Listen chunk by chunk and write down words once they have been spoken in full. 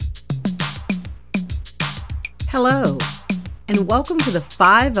Hello, and welcome to the 50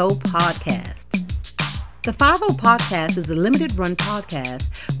 Podcast. The 50 Podcast is a limited run podcast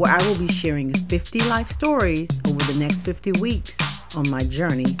where I will be sharing 50 life stories over the next 50 weeks on my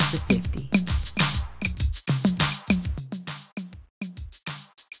journey to 50.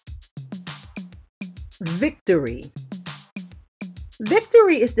 Victory.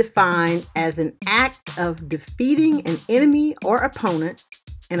 Victory is defined as an act of defeating an enemy or opponent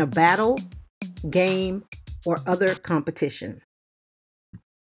in a battle, game, or other competition.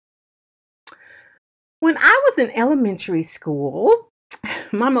 When I was in elementary school,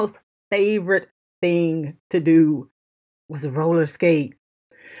 my most favorite thing to do was roller skate.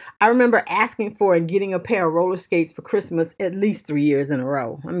 I remember asking for and getting a pair of roller skates for Christmas at least 3 years in a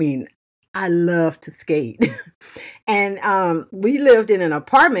row. I love to skate. And we lived in an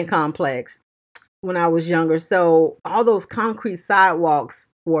apartment complex when I was younger, so all those concrete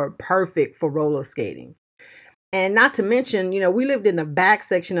sidewalks were perfect for roller skating. And not to mention, we lived in the back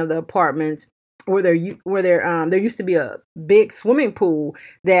section of the apartments where there used to be a big swimming pool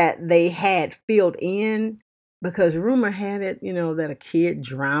that they had filled in because rumor had it, that a kid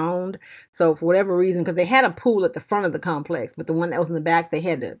drowned. So for whatever reason, because they had a pool at the front of the complex, but the one that was in the back, they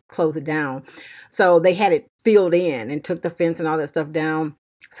had to close it down. So they had it filled in and took the fence and all that stuff down.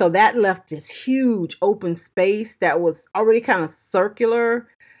 So that left this huge open space that was already kind of circular.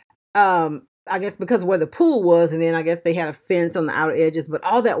 I guess because where the pool was, and then I guess they had a fence on the outer edges, but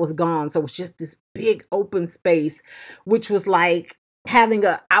all that was gone. So it was just this big open space, which was like having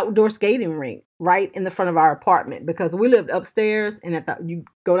an outdoor skating rink right in the front of our apartment because we lived upstairs, and you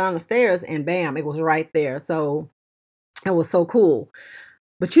go down the stairs and bam, it was right there. So it was so cool.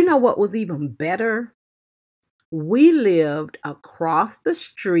 But you know what was even better? We lived across the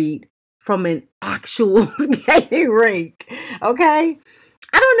street from an actual skating rink. Okay.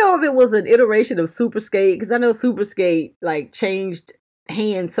 I don't know if it was an iteration of Super Skate, because I know Super Skate changed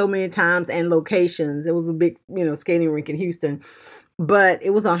hands so many times and locations. It was a big, skating rink in Houston, but it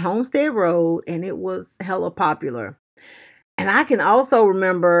was on Homestead Road and it was hella popular. And I can also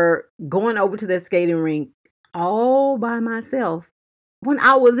remember going over to that skating rink all by myself when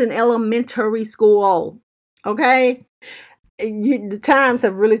I was in elementary school. Okay. The times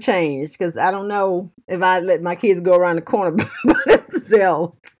have really changed because I don't know if I let my kids go around the corner by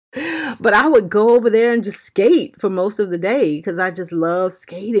themselves. But I would go over there and just skate for most of the day because I just love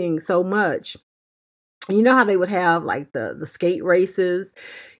skating so much. You know how they would have the skate races,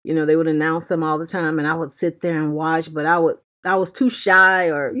 they would announce them all the time and I would sit there and watch, but I was too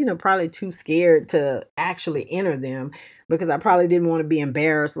shy or, probably too scared to actually enter them because I probably didn't want to be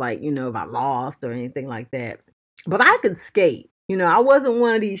embarrassed, if I lost or anything like that. But I could skate. I wasn't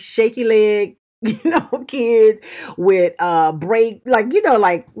one of these shaky leg, kids with brake, what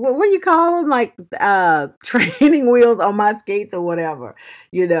do you call them? Training wheels on my skates or whatever.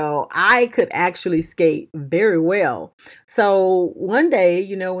 I could actually skate very well. So one day,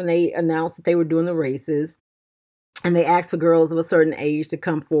 when they announced that they were doing the races, and they asked for girls of a certain age to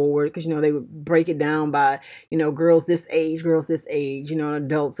come forward because, they would break it down by, girls this age,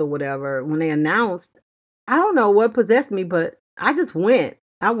 adults or whatever. When they announced, I don't know what possessed me, but I just went.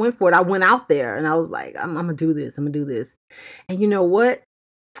 I went for it. I went out there and I was like, I'm going to do this. I'm going to do this. And you know what?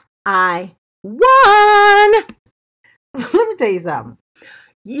 I won. Let me tell you something.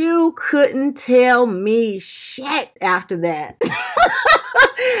 You couldn't tell me shit after that.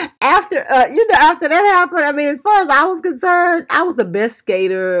 After that happened, as far as I was concerned, I was the best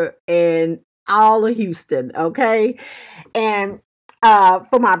skater in all of Houston. Okay. And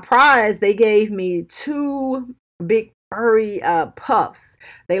for my prize, they gave me 2 big furry puffs.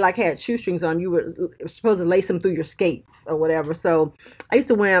 They had shoestrings on. You were supposed to lace them through your skates or whatever. So I used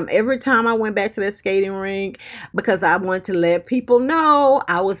to wear them every time I went back to that skating rink because I wanted to let people know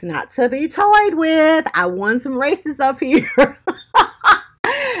I was not to be toyed with. I won some races up here.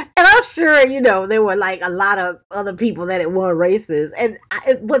 And I'm sure, there were a lot of other people that had won races. And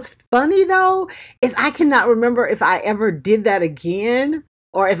what's funny, though, is I cannot remember if I ever did that again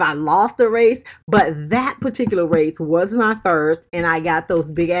or if I lost a race. But that particular race was my first, and I got those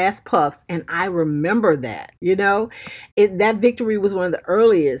big-ass puffs. And I remember that, that victory was one of the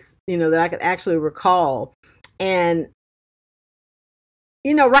earliest, that I could actually recall. And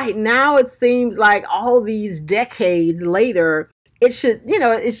right now it seems like all these decades later, it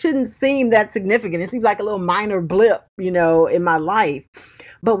shouldn't seem that significant. It seems like a little minor blip, in my life.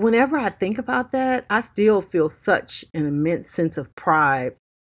 But whenever I think about that, I still feel such an immense sense of pride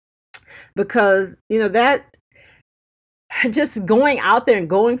because, that just going out there and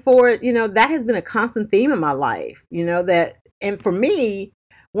going for it, that has been a constant theme in my life, and for me,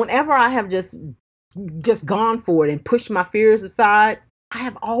 whenever I have just just gone for it and pushed my fears aside, I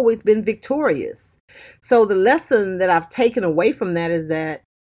have always been victorious. So the lesson that I've taken away from that is that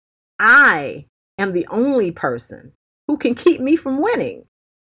I am the only person who can keep me from winning.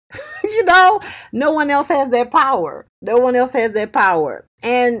 you know, no one else has that power. No one else has that power.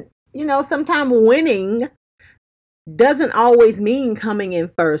 And, sometimes winning doesn't always mean coming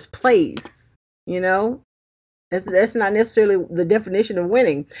in first place. That's not necessarily the definition of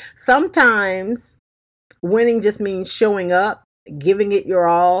winning. Sometimes winning just means showing up, giving it your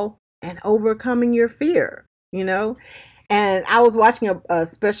all, and overcoming your fear, And I was watching a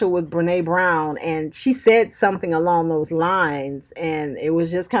special with Brene Brown, and she said something along those lines, and it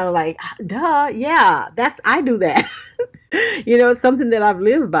was just kind of like, duh, yeah, I do that. It's something that I've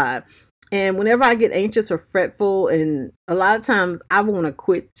lived by. And whenever I get anxious or fretful, and a lot of times I want to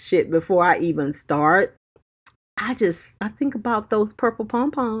quit shit before I even start, I think about those purple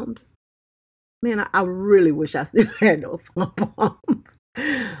pom-poms. Man, I really wish I still had those pom-poms.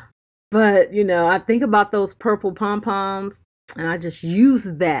 But, I think about those purple pom-poms, and I just use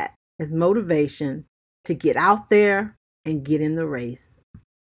that as motivation to get out there and get in the race.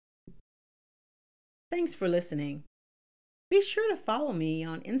 Thanks for listening. Be sure to follow me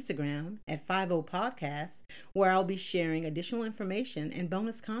on Instagram at 50 Podcasts, where I'll be sharing additional information and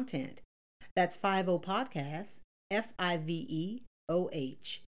bonus content. That's 50 Podcasts, FIVEOH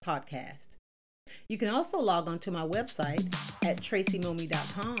Podcast. You can also log on to my website at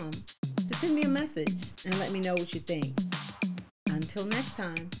tracymomi.com to send me a message and let me know what you think. Until next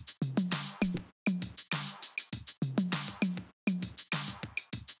time.